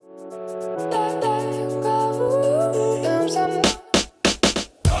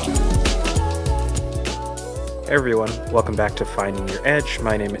everyone, welcome back to Finding Your Edge.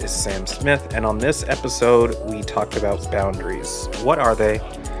 My name is Sam Smith, and on this episode, we talked about boundaries. What are they?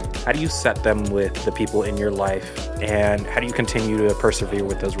 How do you set them with the people in your life? And how do you continue to persevere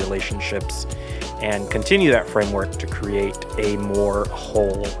with those relationships and continue that framework to create a more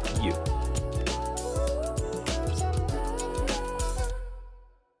whole you?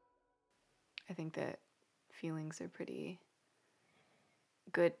 I think that feelings are pretty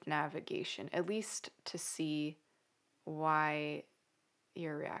good navigation, at least to see why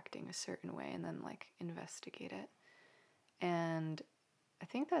you're reacting a certain way and then investigate it. And I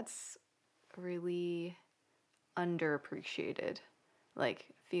think that's really underappreciated,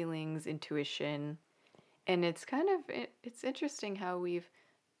 feelings, intuition. And it's it's interesting how we've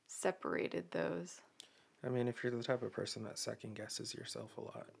separated those. I mean, if you're the type of person that second guesses yourself a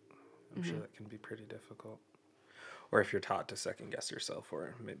lot, I'm sure that can be pretty difficult. Or if you're taught to second guess yourself,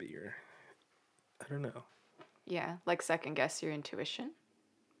 or maybe I don't know. Yeah, second guess your intuition.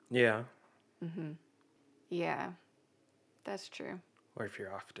 Yeah. Yeah, that's true. Or if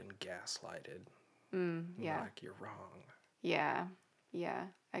you're often gaslighted. Yeah. Like you're wrong. Yeah,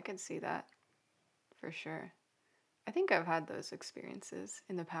 I can see that for sure. I think I've had those experiences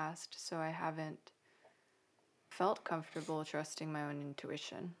in the past, so I haven't felt comfortable trusting my own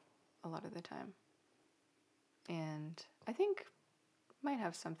intuition a lot of the time. And I think might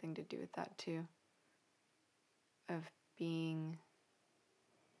have something to do with that too, of being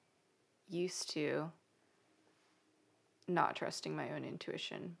used to not trusting my own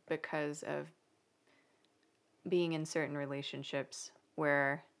intuition because of being in certain relationships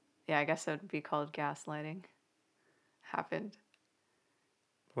where, yeah, I guess that would be called gaslighting happened.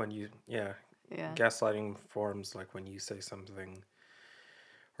 Yeah. Gaslighting forms like when you say something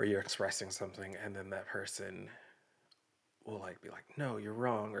or you're expressing something and then that person will be like, no, you're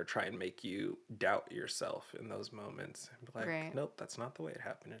wrong, or try and make you doubt yourself in those moments. And be like, Right. Nope, that's not the way it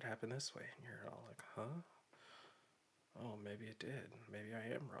happened. It happened this way. And you're all like, huh? Oh, maybe it did. Maybe I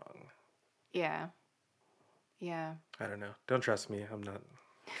am wrong. Yeah. I don't know. Don't trust me.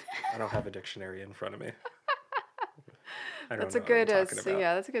 I don't have a dictionary in front of me. That's a good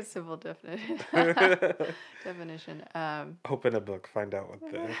simple definition. Open a book, find out what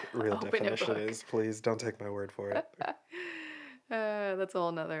the real definition is, please. Don't take my word for it. That's a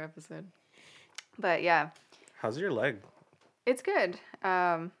whole nother episode. But yeah. How's your leg? It's good.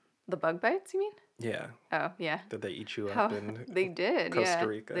 The bug bites, you mean? Yeah. Oh, yeah. Did they eat you up in They did, Costa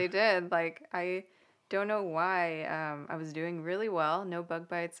Rica? They did. I don't know why. I was doing really well, no bug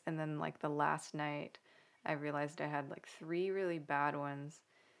bites, and then the last night I realized I had 3 really bad ones,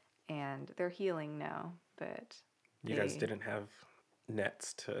 and they're healing now, but you guys didn't have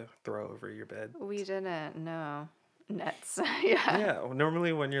nets to throw over your bed? We didn't, no. Nets. Yeah,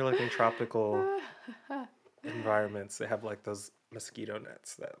 normally when you're in tropical environments, they have those mosquito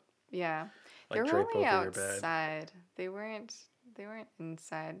nets that they were drape only over your bed. Outside. They weren't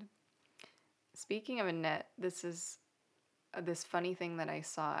inside. Speaking of a net, this is this funny thing that I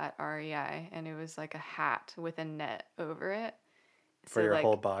saw at REI, and it was a hat with a net over it. For your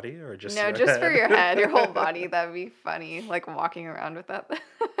whole body, or just no, your just head? for your head, your whole body. That'd be funny, walking around with that.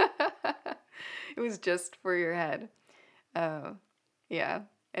 It was just for your head. Yeah,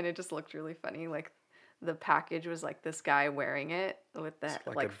 and it just looked really funny. The package was this guy wearing it with the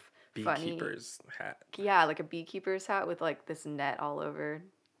a beekeeper's hat. Yeah, a beekeeper's hat with this net all over,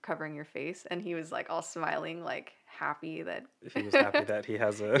 covering your face, and he was all smiling, happy that he was happy that he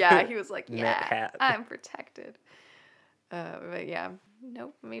has a he was net hat. I'm protected. But yeah,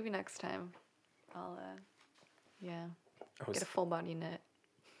 nope, maybe next time I'll get a full body net.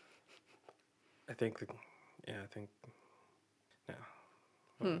 I think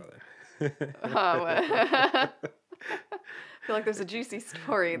no. I feel like there's a juicy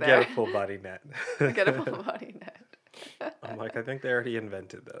story there. Get a full body net. Get a full body net. I'm I think they already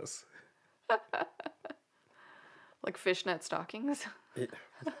invented those. Fishnet stockings? Yeah.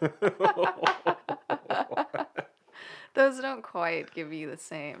 Those don't quite give you the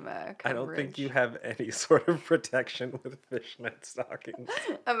same coverage. I don't think you have any sort of protection with fishnet stockings.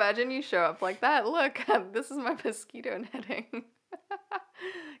 Imagine you show up like that. Look, this is my mosquito netting.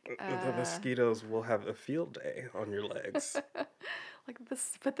 The mosquitoes will have a field day on your legs.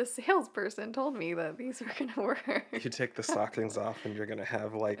 But the salesperson told me that these were gonna work. You take the stockings off and you're gonna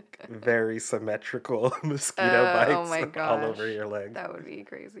have very symmetrical mosquito bites oh my gosh, all over your leg. That would be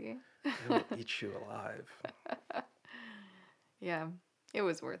crazy. It will eat you alive. Yeah, it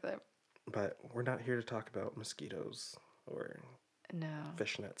was worth it. But we're not here to talk about mosquitoes or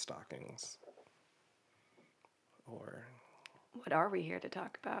fishnet stockings or What are we here to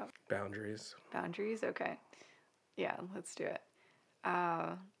talk about? boundaries. Boundaries? Okay. Yeah, let's do it.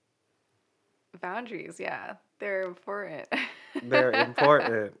 Uh, Boundaries, yeah, they're important. They're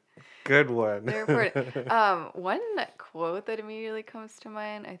important. Good one. They're important. One quote that immediately comes to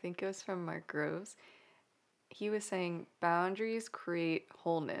mind, I think it was from Mark Groves. He was saying boundaries create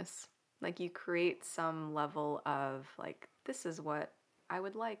wholeness. Like you create some level of like, this is what I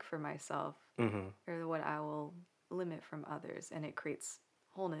would like for myself, Hmm. or what I will limit from others. And it creates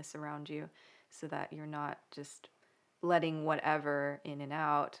wholeness around you so that you're not just letting whatever in and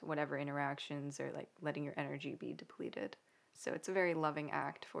out, whatever interactions, or like letting your energy be depleted. So it's a very loving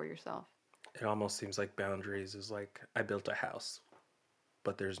act for yourself. It almost seems like boundaries is like I built a house,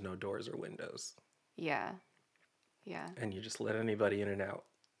 but there's no doors or windows, Yeah, yeah, and you just let anybody in and out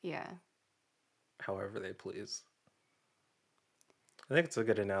yeah. however they please. I think it's a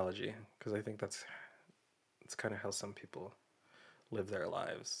good analogy because I think it's kind of how some people live their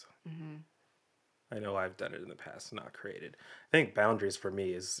lives. Mm-hmm. I know I've done it in the past, not created. I think boundaries for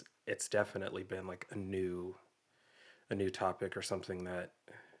me is it's definitely been like a new topic or something that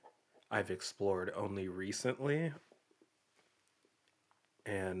I've explored only recently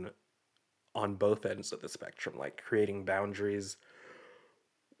and on both ends of the spectrum, like creating boundaries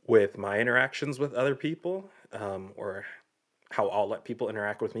with my interactions with other people, or how I'll let people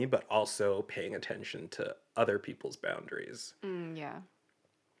interact with me, but also paying attention to other people's boundaries. Yeah.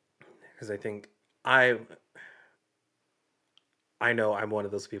 Because I think I I know I'm one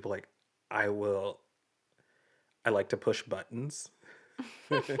of those people like I will I like to push buttons.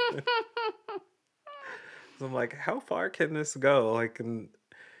 So I'm like, how far can this go? Like, and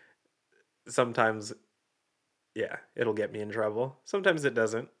sometimes, yeah, it'll get me in trouble. Sometimes it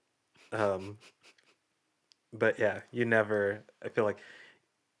doesn't. Um, but yeah, you never. I feel like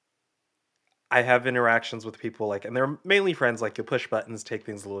I have interactions with people like, and they're mainly friends. Like, you push buttons, take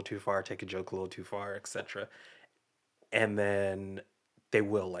things a little too far, take a joke a little too far, etc. And then they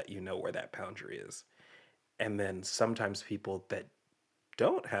will let you know where that boundary is. And then sometimes people that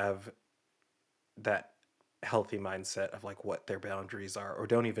don't have that healthy mindset of like what their boundaries are or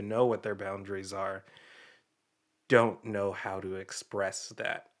don't even know what their boundaries are don't know how to express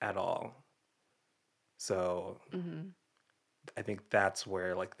that at all. So Mm-hmm. I think that's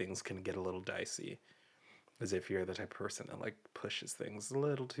where like things can get a little dicey. As if you're the type of person that like pushes things a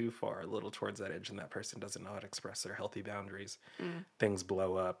little too far, a little towards that edge, and that person doesn't know how to express their healthy boundaries. Things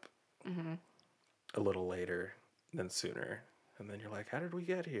blow up Mm-hmm. a little later than sooner. And then you're like, how did we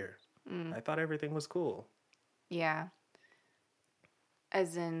get here? Mm. I thought everything was cool. Yeah.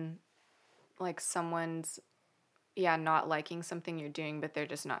 As in, like someone's, yeah, not liking something you're doing, but they're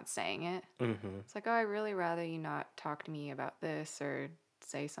just not saying it. Mm-hmm. It's like, oh, I really rather you not talk to me about this or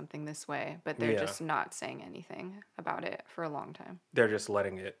say something this way, but they're Yeah. just not saying anything about it for a long time. They're just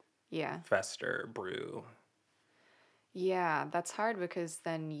letting it Yeah. fester, brew. Yeah, that's hard because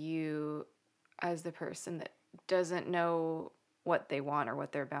then you, as the person that doesn't know what they want or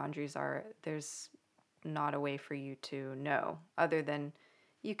what their boundaries are, there's not a way for you to know other than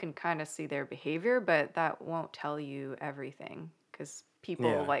you can kind of see their behavior, but that won't tell you everything because people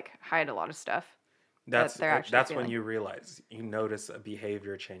Yeah. like hide a lot of stuff that That's they're actually that's when feeling. you realize you notice a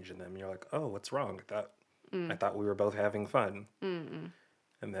behavior change in them. You're like, "Oh, what's wrong?" I Mm. thought we were both having fun. Mm-mm.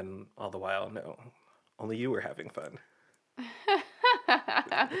 And then all the while, no. Only you were having fun.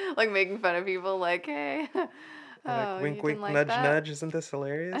 Like making fun of people, like, hey, You're like, oh, you wink, didn't wink, like nudge, that? nudge. Isn't this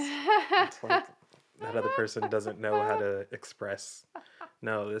hilarious? It's like that other person doesn't know how to express,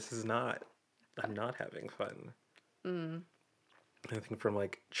 no, this is not, I'm not having fun. Mm. I think from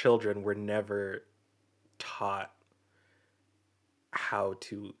like children, we're never taught how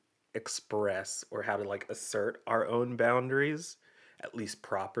to express or how to like assert our own boundaries, at least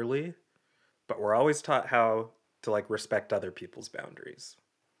properly. But we're always taught how to like respect other people's boundaries.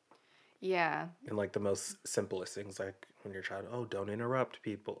 Yeah, And like the most simplest things, like when you're a child, oh, don't interrupt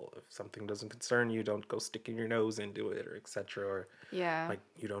people. If something doesn't concern you, don't go sticking your nose into it, or etc. Or yeah, like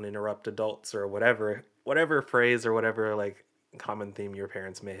you don't interrupt adults, or whatever phrase or whatever like common theme your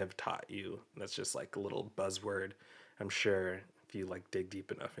parents may have taught you. That's just like a little buzzword. I'm sure if you like dig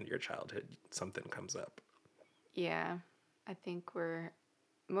deep enough into your childhood, something comes up. yeah. I think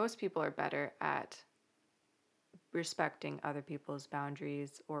most people are better at respecting other people's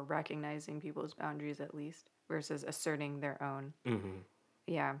boundaries or recognizing people's boundaries at least versus asserting their own. Mm-hmm.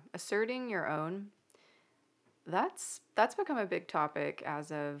 Yeah, asserting your own, that's become a big topic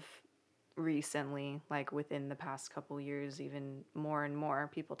as of recently, like within the past couple years, even more and more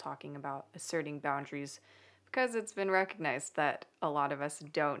people talking about asserting boundaries because it's been recognized that a lot of us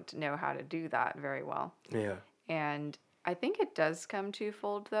don't know how to do that very well. Yeah. And I think it does come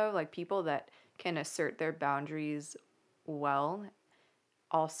twofold though, like people that can assert their boundaries well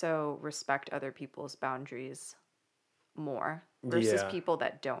also respect other people's boundaries more versus Yeah. people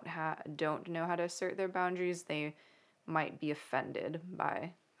that don't know how to assert their boundaries. They might be offended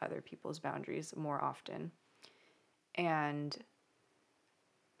by other people's boundaries more often. And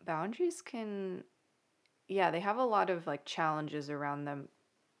boundaries can, yeah, they have a lot of like challenges around them.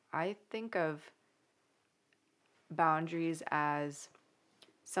 I think of boundaries as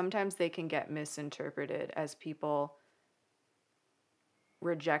sometimes they can get misinterpreted as people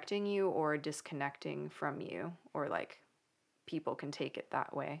rejecting you or disconnecting from you, or like people can take it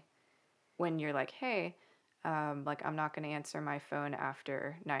that way when you're like, hey, like I'm not going to answer my phone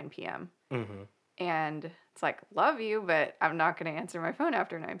after 9 p.m. Mm-hmm. And it's like, love you, but I'm not going to answer my phone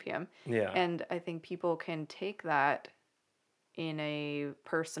after 9 p.m. Yeah. And I think people can take that in a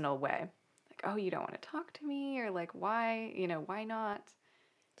personal way. Like, oh, you don't want to talk to me? Or like, why, why not?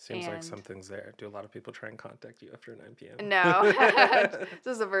 Seems like And something's there. Do a lot of people try and contact you after 9 p.m.? no,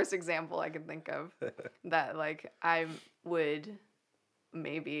 this is the first example I can think of that like I would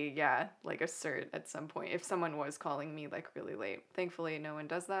maybe, yeah, like assert at some point if someone was calling me like really late. Thankfully, no one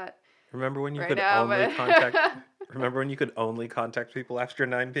does that Remember when you right could now, only but contact Remember when you could only contact people after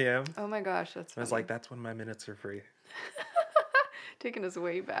 9 p.m.? oh my gosh, that's I was funny. like, that's when my minutes are free. Taking us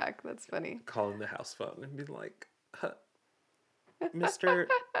way back. That's funny. Calling the house phone and be like, Mr.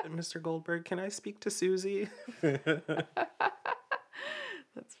 Goldberg, can I speak to Susie? That's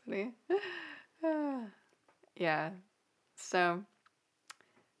funny. Yeah. So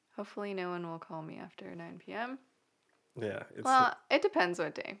hopefully no one will call me after 9 p.m. Yeah, Well, it depends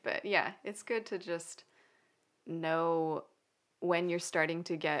what day, but yeah, it's good to just know when you're starting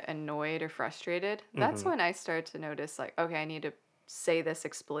to get annoyed or frustrated. That's when I start to notice, like, okay, I need to say this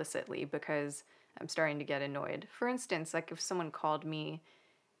explicitly because I'm starting to get annoyed. For instance, like if someone called me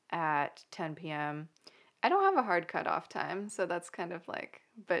at 10 p.m., I don't have a hard cutoff time, so that's kind of like,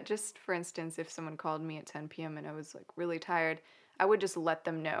 but just for instance, if someone called me at 10 p.m. and I was like really tired, I would just let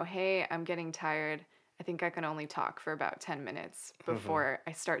them know, hey, I'm getting tired. I think I can only talk for about 10 minutes before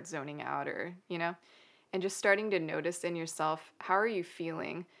I start zoning out or, and just starting to notice in yourself, how are you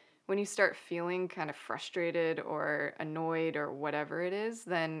feeling? When you start feeling kind of frustrated or annoyed or whatever it is,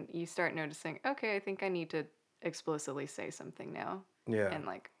 then you start noticing, okay, I think I need to explicitly say something now. yeah. And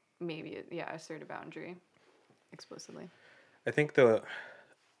like maybe, yeah, assert a boundary explicitly. I think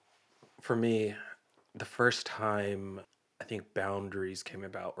for me, the first time I think boundaries came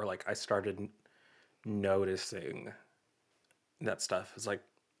about, or like I started noticing that stuff, is like,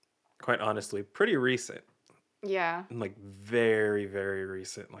 quite honestly, pretty recent. Yeah. And like very, very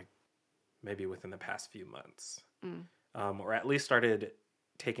recent, like maybe within the past few months. Or at least started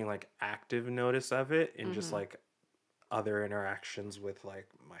taking like active notice of it in just like other interactions with like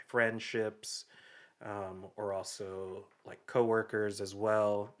my friendships, or also like coworkers as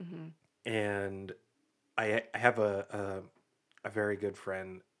well. And I have a very good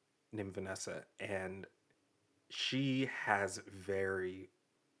friend named Vanessa, and she has very,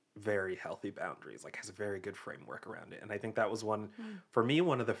 very healthy boundaries, like has a very good framework around it. And I think that was for me,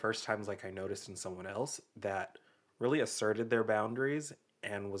 one of the first times like I noticed in someone else that really asserted their boundaries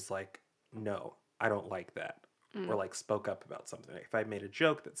and was like, no, I don't like that. Or like spoke up about something. Like if I made a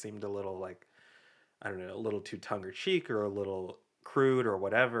joke that seemed a little like, I don't know, a little too tongue or cheek or a little crude or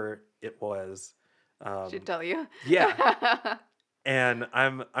whatever it was. Should tell you. Yeah. And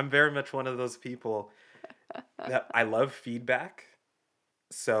I'm very much one of those people that I love feedback.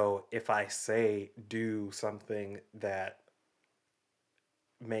 So if I do something that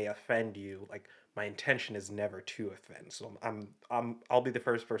may offend you, like my intention is never to offend. So I'll be the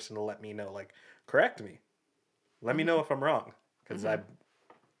first person to let me know, like, correct me. Let me know if I'm wrong, because I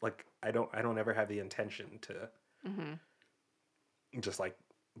don't ever have the intention to just like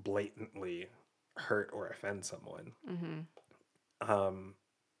blatantly hurt or offend someone.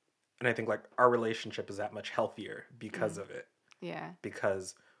 And I think like our relationship is that much healthier because of it. Yeah.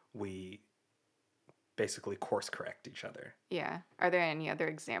 Because we basically course correct each other. Yeah. Are there any other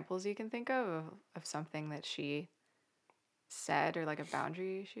examples you can think of something that she said or like a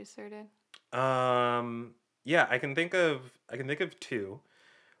boundary she asserted? Yeah, I can think of two.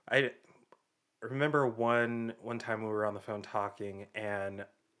 I remember one time we were on the phone talking, and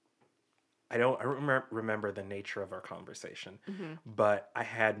I don't remember the nature of our conversation, but I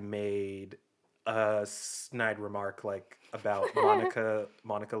had made a snide remark like about Monica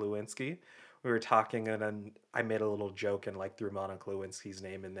Lewinsky. We were talking, and then I made a little joke and like threw Monica Lewinsky's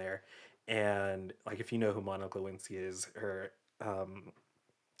name in there. And like, if you know who Monica Lewinsky is, her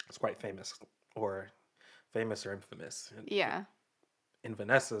it's quite famous or infamous. Yeah. in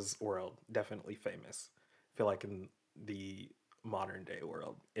Vanessa's world, definitely famous. I feel like in the modern day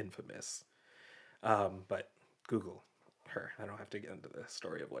world, infamous. But Google her. I don't have to get into the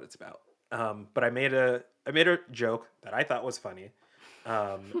story of what it's about. But I made a joke that I thought was funny.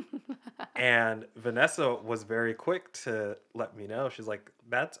 Um, and Vanessa was very quick to let me know. She's like,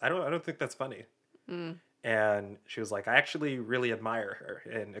 "That's I don't think that's funny." Mm, And she was like, "I actually really admire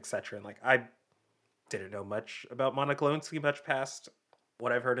her," and etc. And like, I didn't know much about Monica Lewinsky much past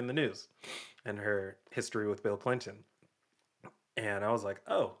what I've heard in the news and her history with Bill Clinton. And I was like,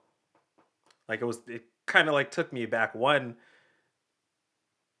 "Oh," like it kind of like took me back. One,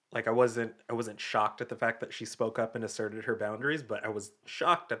 like I wasn't shocked at the fact that she spoke up and asserted her boundaries, but I was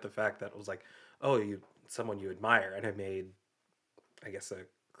shocked at the fact that it was like, "Oh, you someone you admire," and I made, I guess, a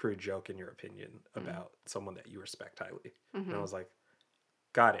crude joke in your opinion mm, about someone that you respect highly. And I mm-hmm, was like,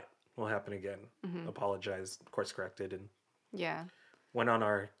 got it. Will happen again. mm-hmm. Apologized, course corrected, and Yeah. went on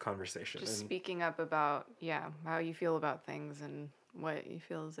our conversation. Just And speaking up about, yeah, how you feel about things and what you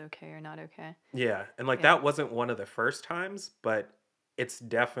feel is okay or not okay. yeah, and like Yeah. that wasn't one of the first times, but it's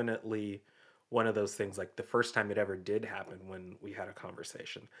definitely one of those things. Like the first time it ever did happen when we had a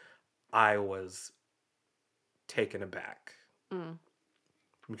conversation, I was taken aback Mm,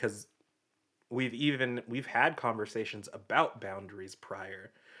 because we've had conversations about boundaries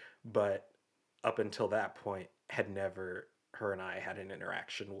prior, but up until that point had never her and I had an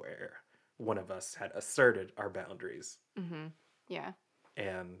interaction where one of us had asserted our boundaries. mm-hmm. Yeah.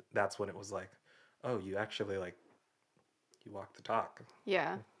 And that's when it was like, oh, you actually like you walk the talk.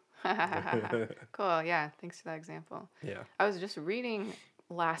 Yeah. Cool. Yeah. Thanks for that example. Yeah. I was just reading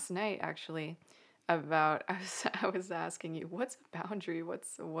last night actually about I was asking you what's a boundary? What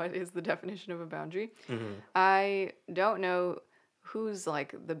is the definition of a boundary? Hmm. I don't know who's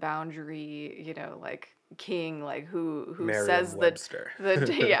like the boundary, like king, like who Merriam says the Webster.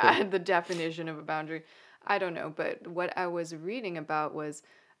 yeah, the definition of a boundary. I don't know, but what I was reading about was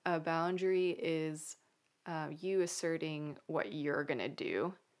a boundary is you asserting what you're gonna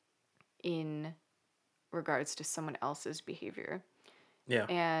do in regards to someone else's behavior. Yeah.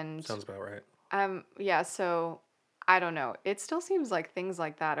 And Sounds about right. yeah, so I don't know. It still seems like things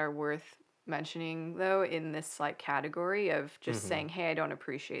like that are worth mentioning though in this like category of just Hmm. saying, "Hey, I don't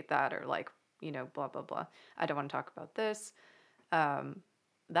appreciate that," or like, blah blah blah. I don't want to talk about this. Um,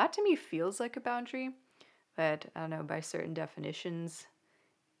 that to me feels like a boundary, but I don't know, by certain definitions,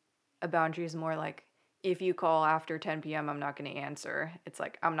 a boundary is more like if you call after 10 p.m., I'm not going to answer. It's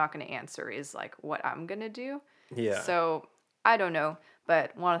like I'm not going to answer is like what I'm going to do. Yeah. So I don't know,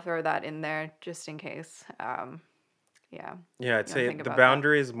 but want to throw that in there just in case. Yeah, Yeah, I'd you want to say think the about that.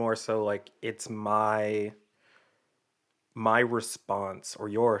 boundary is more so like it's my response or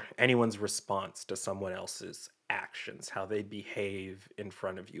your anyone's response to someone else's actions, how they behave in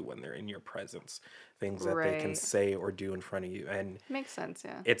front of you when they're in your presence, things that they can Right. say or do in front of you. And Makes sense,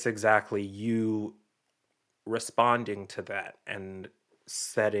 yeah. it's exactly you responding to that and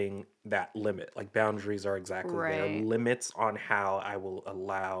setting that limit. Like boundaries are exactly there, Right. limits on how I will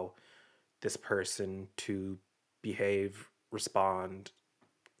allow this person to behave, respond,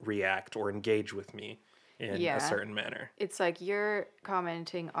 react, or engage with me in a Yeah. certain manner. It's like you're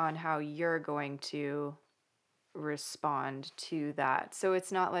commenting on how you're going to respond to that. So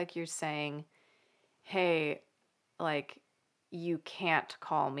it's not like you're saying, hey, like, you can't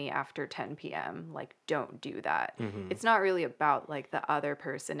call me after 10 p.m. Like, don't do that. Hmm. It's not really about like the other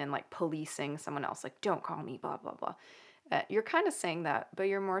person and like policing someone else, like, don't call me, blah, blah, blah. You're kind of saying that, but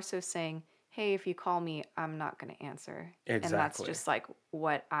you're more so saying, hey, if you call me, I'm not going to answer. And that's Exactly. just like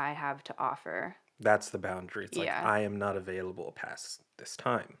what I have to offer. That's the boundary. It's like Yeah. I am not available past this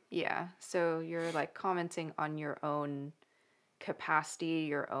time. Yeah. So you're like commenting on your own capacity,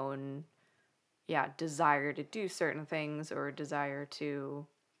 your own, yeah, desire to do certain things or desire to,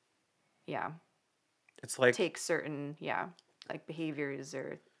 yeah, It's like, take certain, yeah, like behaviors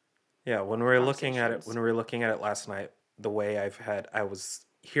or yeah, when we were looking at it, conversations. when we were looking at it last night, the way I was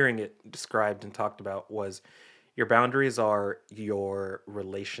hearing it described and talked about was your boundaries are your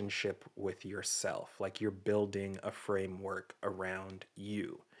relationship with yourself. Like you're building a framework around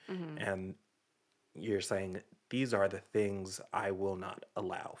you. Mm-hmm. And you're saying, these are the things I will not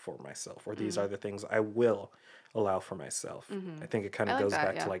allow for myself, or these Mm. are the things I will allow for myself. Mm-hmm. I think it kind I of like goes that.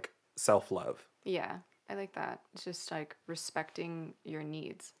 back to Yeah. like self love. Yeah. I like that. It's just like respecting your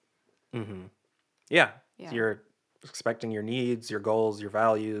needs. Hmm. Yeah. Yeah. You're expecting your needs, your goals, your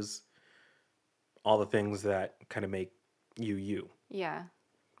values, all the things that kind of make you you. Yeah.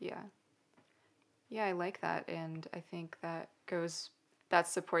 Yeah. Yeah. I like that. And I think that goes that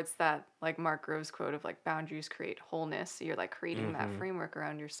supports that, like Mark Groves quote of like boundaries create wholeness. So you're like creating that Mm-hmm. framework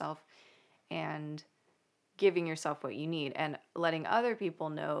around yourself and giving yourself what you need and letting other people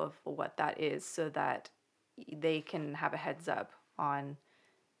know of what that is so that they can have a heads up on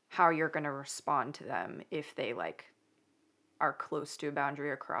how you're going to respond to them if they like are close to a boundary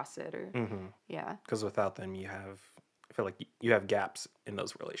or cross it or Mm-hmm. yeah. Because without them, I feel like you have gaps in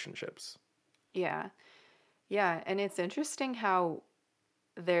those relationships. Yeah. Yeah, and it's interesting how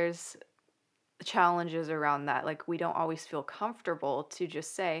there's challenges around that. Like we don't always feel comfortable to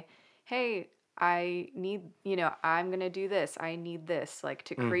just say, "Hey, I need, I'm going to do this. I need this," like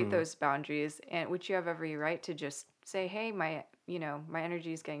to create Mm-hmm. those boundaries and which you have every right to just say, "Hey, my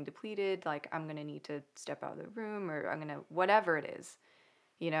energy is getting depleted. Like I'm going to need to step out of the room or I'm going to whatever it is,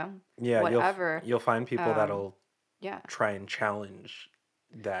 you know? Yeah, Whatever." you'll find people Um that'll yeah. try and challenge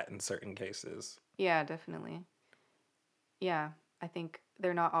that in certain cases. Yeah, definitely. Yeah, I think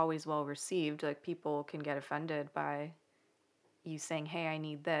they're not always well received. Like people can get offended by you saying, "Hey, I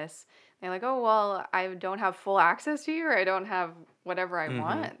need this." They're like, "Oh, well, I don't have full access to you or I don't have whatever I Mm-hmm.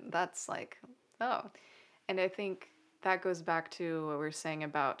 want." That's like, oh. And I think that goes back to what we are saying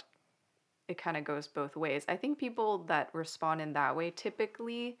about it kind of goes both ways. I think people that respond in that way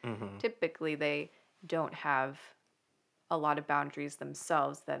Mm-hmm. typically they don't have a lot of boundaries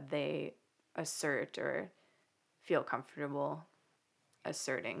themselves that they assert or feel comfortable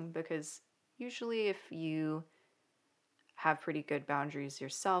asserting because usually if you have pretty good boundaries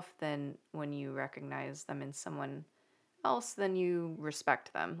yourself, then when you recognize them in someone else, then you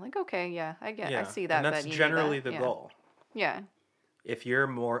respect them. Like, okay, yeah, I Yeah, see and that that's you need generally that. the Yeah. goal. Yeah. If you're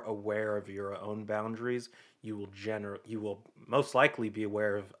more aware of your own boundaries, you will most likely be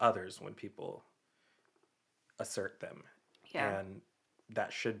aware of others when people assert them. Yeah. And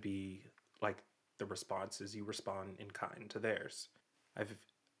that should be like the response is you respond in kind to theirs. I've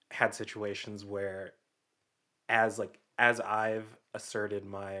had situations where as I've asserted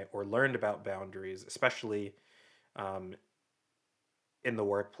my or learned about boundaries, especially um, in the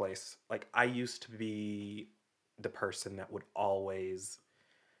workplace, like I used to be the person that would always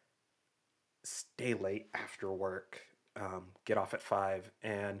stay late after work, get off at 5,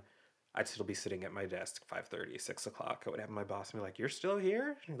 and I'd still be sitting at my desk 5:30, 6 o'clock. I would have my boss be like, "You're still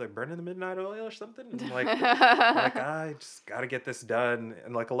here? You're like burning the midnight oil or something?" And I'm like, I just got to get this done.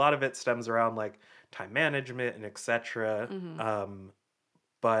 And like a lot of it stems around like time management and etc. Hmm.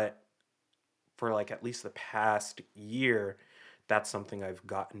 But for like at least the past year, that's something I've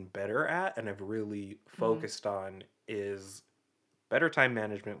gotten better at and I've really Hmm. focused on is better time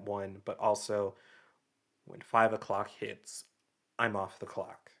management, one, but also when 5 o'clock hits, I'm off the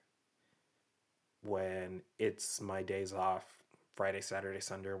clock. When it's my days off, Friday, Saturday,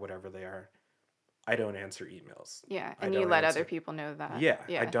 Sunday, or whatever they are, I don't answer emails. Yeah. I And you don't let other answer, people know that. yeah,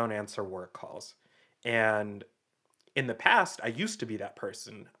 I Yeah. don't answer work calls. And in the past, I used to be that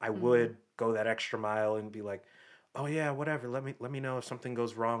person. I Hmm. would go that extra mile and be like, "Oh yeah, whatever. Let me know if something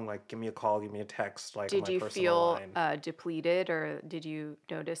goes wrong. Like, give me a call, give me a text, like on Did my you personal feel line." depleted or did you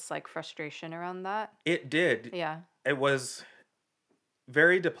notice like frustration around that? It did. Yeah. It was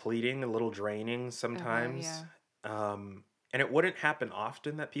very depleting, a little draining Okay. sometimes. Yeah. Um, and it wouldn't happen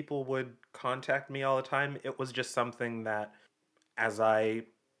often that people would contact me all the time. It was just something that, as I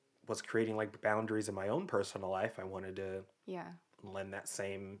was creating like boundaries in my own personal life, I wanted to Yeah. lend that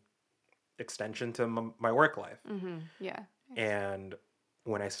same extension to my work life. Hmm. Yeah. Nice. And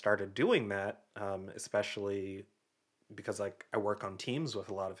when I started doing that, especially because like I work on teams with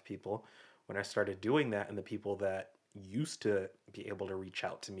a lot of people, when I started doing that and the people that used to be able to reach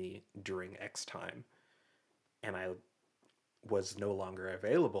out to me during X time and I was no longer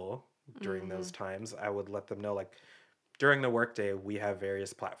available during those Hmm. times, I would let them know like during the workday we have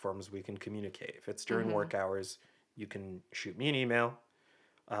various platforms we can communicate. If it's during Hmm. work hours, you can shoot me an email.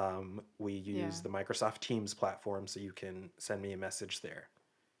 We use Yeah. the Microsoft Teams platform, so you can send me a message there.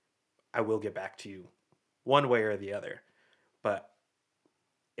 I will get back to you one way or the other. But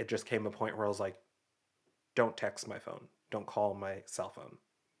it just came a point where I was like, don't text my phone, don't call my cell phone.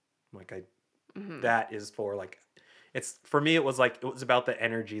 Like Hmm. that is for like it's for me it was like it was about the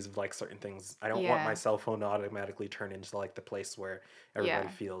energies of like certain things. I don't want my Yeah. cell phone to automatically turn into like the place where everybody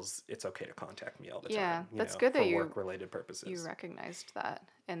Yeah. feels it's okay to contact me all the Yeah. time, That's good for that work related you purposes. recognized that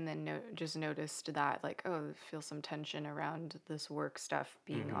and then just noticed that like oh feel some tension around this work stuff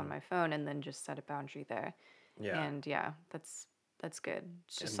being on Hmm. my phone and then just set a boundary there Yeah. and yeah that's good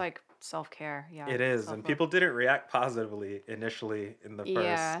it's just And like self-care yeah it is, and self-love people didn't react positively initially in the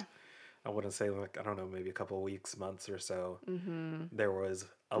yeah first, I wouldn't say like, I don't know, maybe a couple of weeks, months or so. mm-hmm There was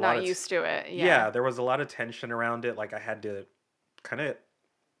a lot not of used to it yeah yeah, there was a lot of tension around it. Like I had to kind of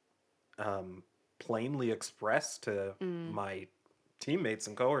plainly express to Mm, my teammates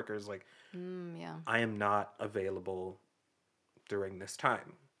and coworkers, like, yeah. I am not available during this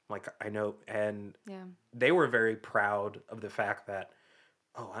time. Like, I know, and Yeah. they were very proud of the fact that,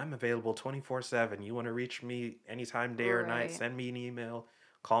 oh, I'm available 24/7. You want to reach me anytime, day or night, Right. send me an email,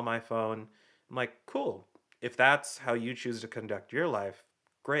 call my phone. I'm like, cool. If that's how you choose to conduct your life,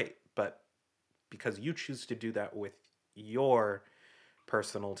 great. But because you choose to do that with your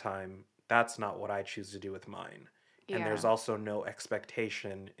personal time, that's not what I choose to do with mine. And there's Yeah. also no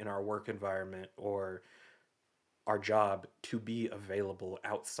expectation in our work environment or our job to be available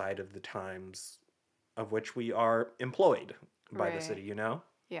outside of the times of which we are employed by the Right. city, you know?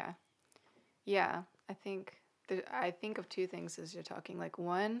 Yeah. Yeah. I think of two things as you're talking. Like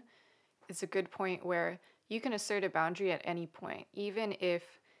one, it's a good point where you can assert a boundary at any point, even if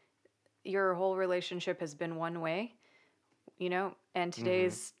your whole relationship has been one way, and Mm-hmm.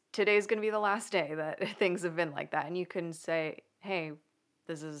 today's going to be the last day that things have been like that, and you can say, "Hey,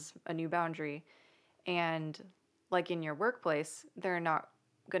 this is a new boundary." And like in your workplace, they're not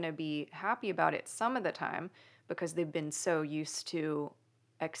going to be happy about it some of the time because they've been so used to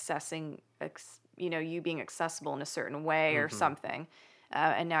you being accessible in a certain way or Mm-hmm. something.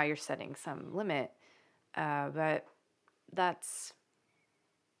 And now you're setting some limit. But that's,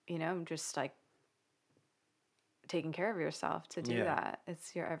 just like taking care of yourself to do Yeah. that.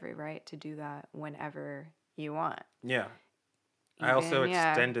 It's your every right to do that whenever you want. Yeah. I also Even,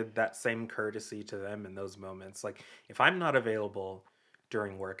 yeah. extended that same courtesy to them in those moments. Like, if I'm not available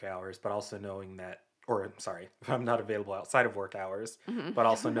during work hours, but also knowing that, or I'm sorry, if I'm not available outside of work hours, Mhm. but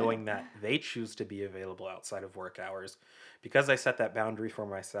also knowing that they choose to be available outside of work hours, because I set that boundary for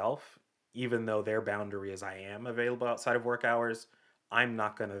myself, even though their boundary is I am available outside of work hours, I'm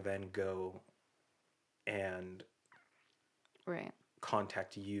not going to then go and Right,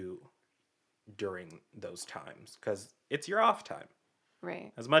 contact you during those times because it's your off time.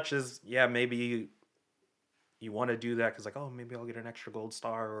 right. As much as, yeah, maybe you want to do that because, like, oh, maybe I'll get an extra gold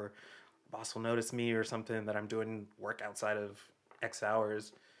star or boss will notice me or something that I'm doing work outside of X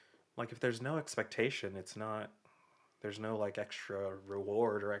hours. Like, if there's no expectation, it's not, there's no like extra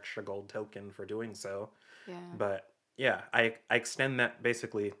reward or extra gold token for doing so. Yeah. But yeah, I extend that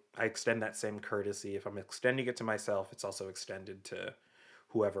basically, I extend that same courtesy. If I'm extending it to myself, it's also extended to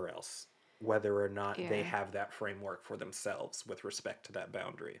whoever else, whether or not they Yeah. have that framework for themselves with respect to that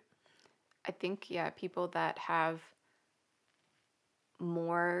boundary. I think, yeah, people that have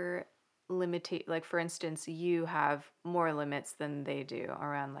more like for instance, you have more limits than they do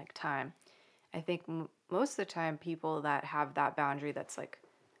around like time. I think most of the time people that have that boundary that's like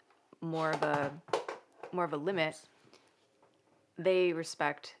more of a more of a limit, they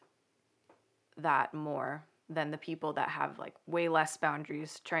respect that more than the people that have like way less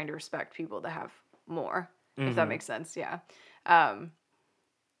boundaries trying to respect people that have more, if that Mm-hmm. makes sense. Yeah. Um,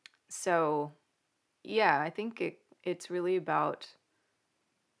 so yeah, I think it's really about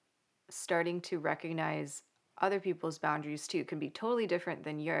starting to recognize other people's boundaries too. It can be totally different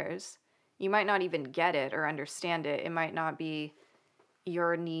than yours. You might not even get it or understand it. It might not be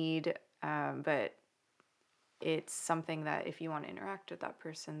your need, but it's something that if you want to interact with that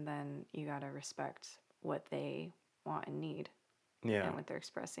person, then you got to respect what they want and need Yeah. and what they're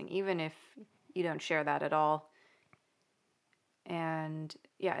expressing, even if you don't share that at all. And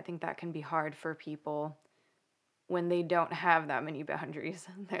yeah, I think that can be hard for people when they don't have that many boundaries.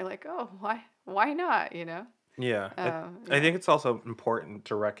 They're like, oh, why not? Yeah. I Yeah. think it's also important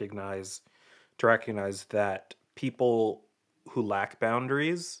to recognize that people who lack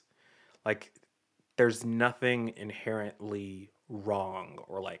boundaries, like, there's nothing inherently wrong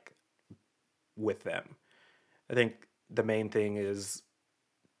or like with them. I think the main thing is,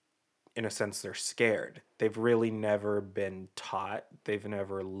 in a sense, they're scared. They've really never been taught, they've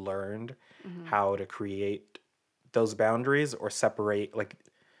never learned Hmm. how to create those boundaries or separate like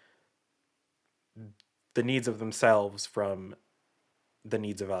the needs of themselves from the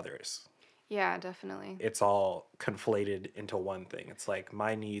needs of others. Yeah, definitely. It's all conflated into one thing. It's like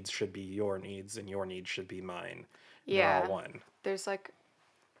my needs should be your needs and your needs should be mine. And they're all Yeah. one. There's like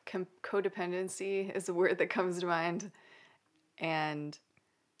codependency is a word that comes to mind. And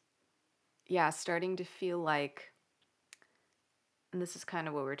yeah, starting to feel like, and this is kind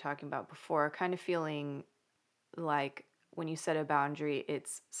of what we were talking about before, kind of feeling like when you set a boundary,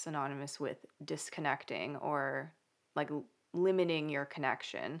 it's synonymous with disconnecting or like limiting your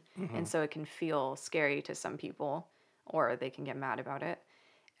connection. Hmm. And so it can feel scary to some people or they can get mad about it.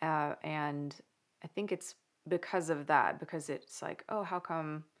 And I think it's because of that, because it's like, oh, how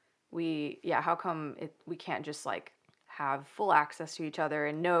come we can't just like have full access to each other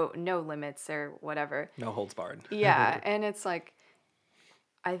and no limits or whatever. No holds barred. Yeah, and it's like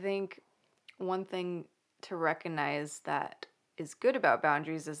I think one thing to recognize that is good about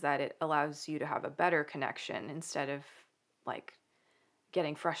boundaries is that it allows you to have a better connection instead of like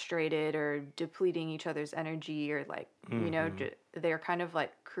getting frustrated or depleting each other's energy or like, Hmm. they're kind of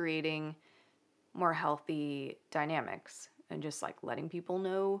like creating more healthy dynamics and just like letting people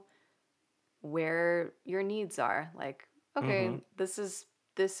know where your needs are. Like, okay, Hmm. this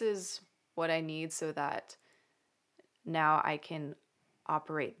is what I need so that now I can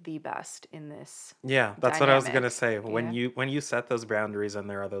operate the best in this Yeah, that's what I was gonna dynamic. say. Yeah. When you set those boundaries and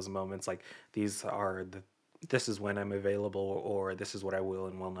there are those moments like these are the this is when I'm available or this is what I will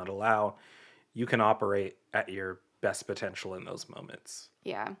and will not allow, you can operate at your best potential in those moments.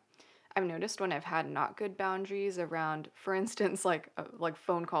 Yeah. I've noticed when I've had not good boundaries around, for instance, like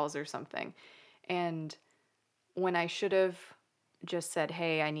phone calls or something, and when I should have just said,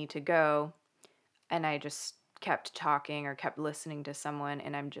 "Hey, I need to go," and I just kept talking or kept listening to someone,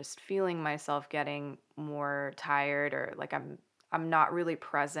 and I'm just feeling myself getting more tired or like I'm not really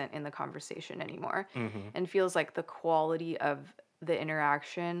present in the conversation anymore, Hmm. and feels like the quality of the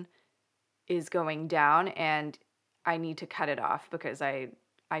interaction is going down and I need to cut it off because I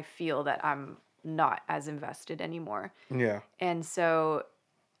feel that I'm not as invested anymore. Yeah. And so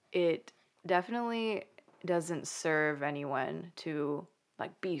it definitely doesn't serve anyone to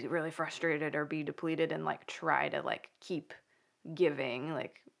like be really frustrated or be depleted and like try to like keep giving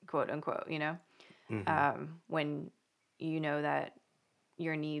like quote unquote, Hmm. when you know that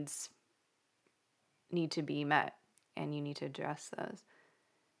your needs need to be met and you need to address those.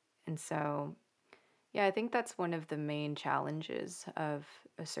 And so yeah, I think that's one of the main challenges of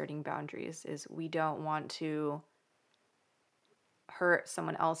asserting boundaries is we don't want to hurt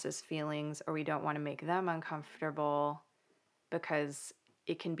someone else's feelings or we don't want to make them uncomfortable because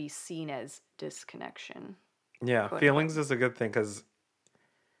it can be seen as disconnection, Yeah, quote unquote. feelings is a good thing because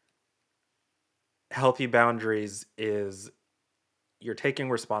healthy boundaries is you're taking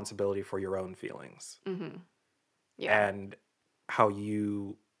responsibility for your own feelings Mhm. Yeah. and how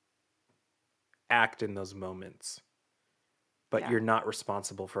you act in those moments, but Yeah. you're not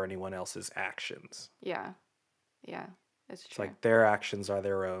responsible for anyone else's actions. Yeah. Yeah. It's It's true. like their actions are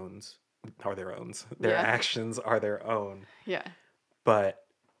their own, are their own. Their Yeah. actions are their own, Yeah. but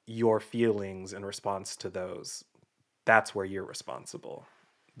your feelings in response to those, that's where you're responsible.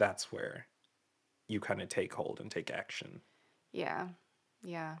 That's where you kind of take hold and take action. Yeah.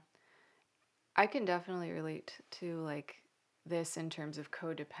 Yeah. I can definitely relate to like this in terms of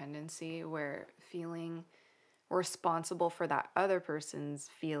codependency where feeling responsible for that other person's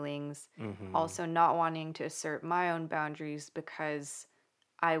feelings, Hmm. also not wanting to assert my own boundaries because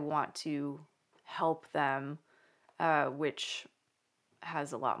I want to help them, which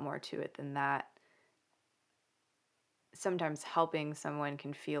has a lot more to it than that. Sometimes helping someone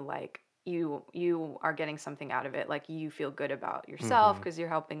can feel like you are getting something out of it, like you feel good about yourself Hmm. because you're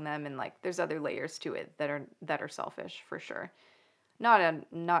helping them, and like there's other layers to it that are selfish for sure.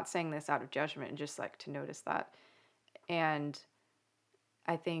 Not saying this out of judgment, just like to notice that. And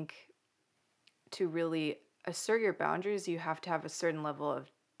I think to really assert your boundaries, you have to have a certain level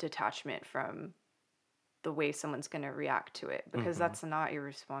of detachment from the way someone's going to react to it because Hmm. that's not your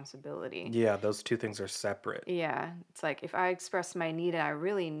responsibility. Yeah, those two things are separate. Yeah, it's like if I express my need and I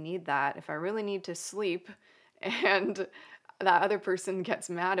really need that, if I really need to sleep and that other person gets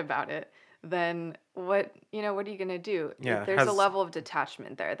mad about it, then what are you going to do? Yeah, There's a has. level of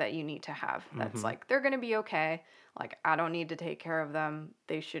detachment there that you need to have. That's Hmm. like they're going to be okay. Like I don't need to take care of them.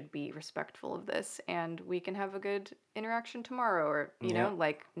 They should be respectful of this and we can have a good interaction tomorrow or Yeah.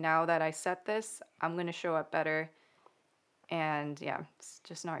 like now that I set this, I'm going to show up better and yeah, it's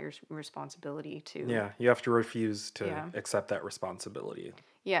just not your responsibility to Yeah, you have to refuse to yeah. accept that responsibility.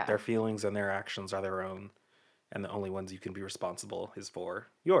 Yeah. Their feelings and their actions are their own, and the only ones you can be responsible is for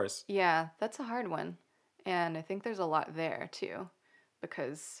yours. Yeah, that's a hard one. And I think there's a lot there too.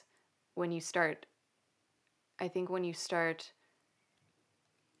 Because when you start, I think when you start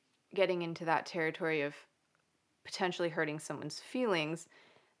getting into that territory of potentially hurting someone's feelings,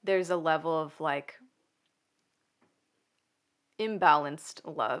 there's a level of like imbalanced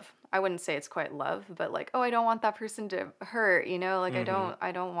love. I wouldn't say it's quite love, but like, oh, I don't want that person to hurt, like Hmm.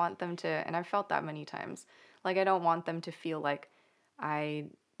 I don't want them to and I've felt that many times. Like I don't want them to feel like I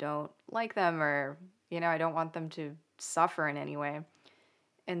don't like them or I don't want them to suffer in any way.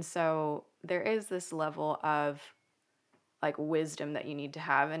 And so there is this level of like wisdom that you need to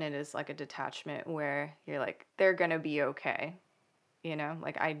have and it is like a detachment where you're like they're going to be okay,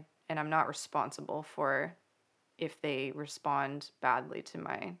 like I'm not responsible for if they respond badly to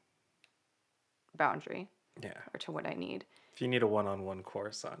my boundary Yeah. or to what I need. If you need a one-on-one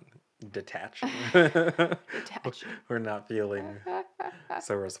course on detaching Detaching. or not feeling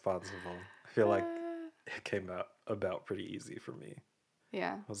so responsible, I feel like it came about pretty easy for me.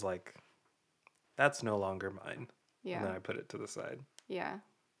 Yeah. I was like, that's no longer mine. Yeah. And then I put it to the side. Yeah.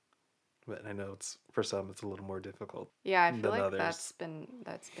 But I know for some it's a little more difficult. Yeah, I feel than like others. that's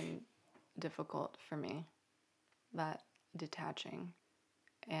been difficult for me. That detaching.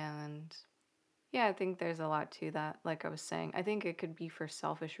 And yeah, I think there's a lot to that. Like I was saying, I think it could be for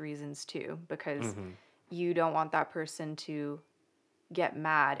selfish reasons too, because you don't want that person to get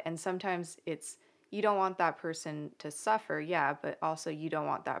mad. And sometimes it's you don't want that person to suffer, yeah, but also you don't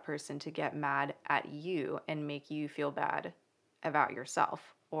want that person to get mad at you and make you feel bad about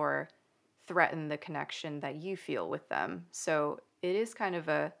yourself or threaten the connection that you feel with them. So it is kind of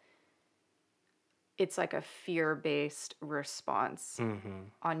it's like a fear-based response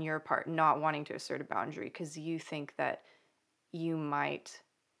on your part, not wanting to assert a boundary because you think that you might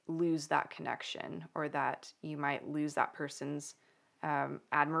lose that connection or that you might lose that person's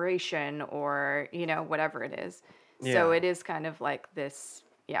admiration or, whatever it is. Yeah. So it is kind of like this,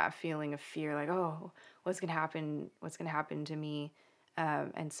 feeling of fear, like, oh, what's going to happen? What's going to happen to me?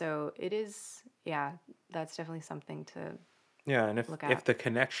 And so it is, that's definitely something to and look at. If the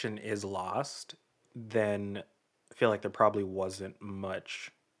connection is lost, then I feel like there probably wasn't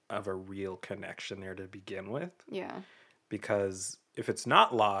much of a real connection there to begin with. Yeah. Because if it's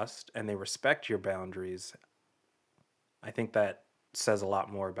not lost and they respect your boundaries, I think that says a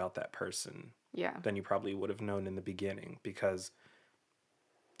lot more about that person than you probably would have known in the beginning, because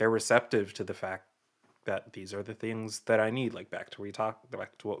they're receptive to the fact that these are the things that I need. Like back to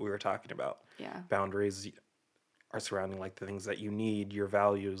what we were talking about. Yeah. Boundaries are surrounding like the things that you need, your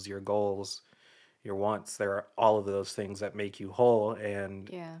values, your goals, your wants. There are all of those things that make you whole. And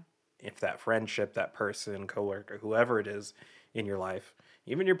if that friendship, that person, coworker, whoever it is in your life,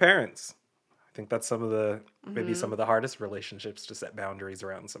 even your parents, I think that's some of the maybe some of the hardest relationships to set boundaries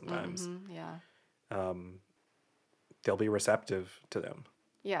around sometimes. They'll be receptive to them.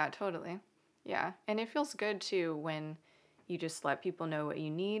 Yeah, totally. Yeah. And it feels good too when you just let people know what you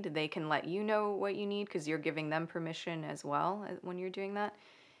need. They can let you know what you need because you're giving them permission as well when you're doing that.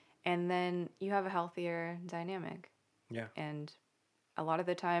 And then you have a healthier dynamic. Yeah. And a lot of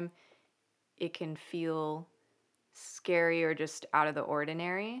the time it can feel scary or just out of the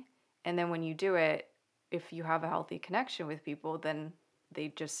ordinary. And then when you do it, if you have a healthy connection with people, then they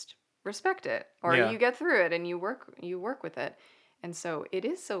just respect it, or you get through it and you work with it. And so it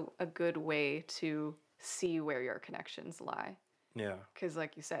is a good way to see where your connections lie. Yeah. Because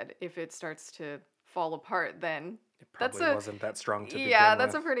like you said, if it starts to fall apart, then it probably wasn't that strong to begin with. Yeah,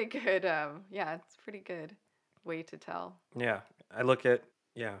 that's a pretty good, it's a pretty good way to tell. Yeah. I look at,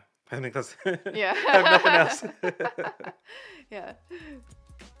 I think that's, yeah. I have nothing else. Yeah.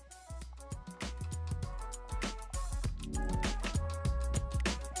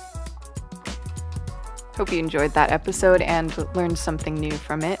 Hope you enjoyed that episode and learned something new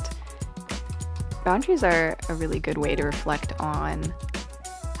from it. Boundaries are a really good way to reflect on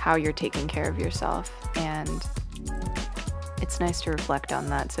how you're taking care of yourself, and it's nice to reflect on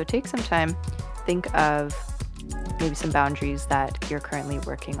that. So take some time, think of maybe some boundaries that you're currently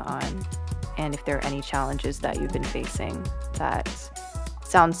working on, and if there are any challenges that you've been facing that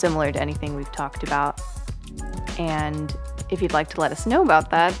sound similar to anything we've talked about. And if you'd like to let us know about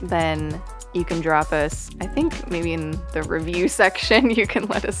that, then you can drop us, I think maybe in the review section, you can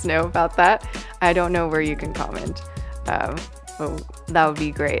let us know about that. I don't know where you can comment. But that would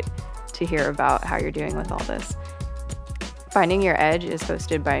be great to hear about how you're doing with all this. Finding Your Edge is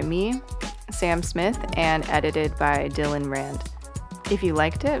hosted by me, Sam Smith, and edited by Dylan Rand. If you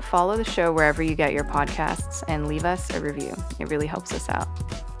liked it, follow the show wherever you get your podcasts and leave us a review. It really helps us out.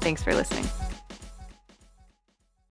 Thanks for listening.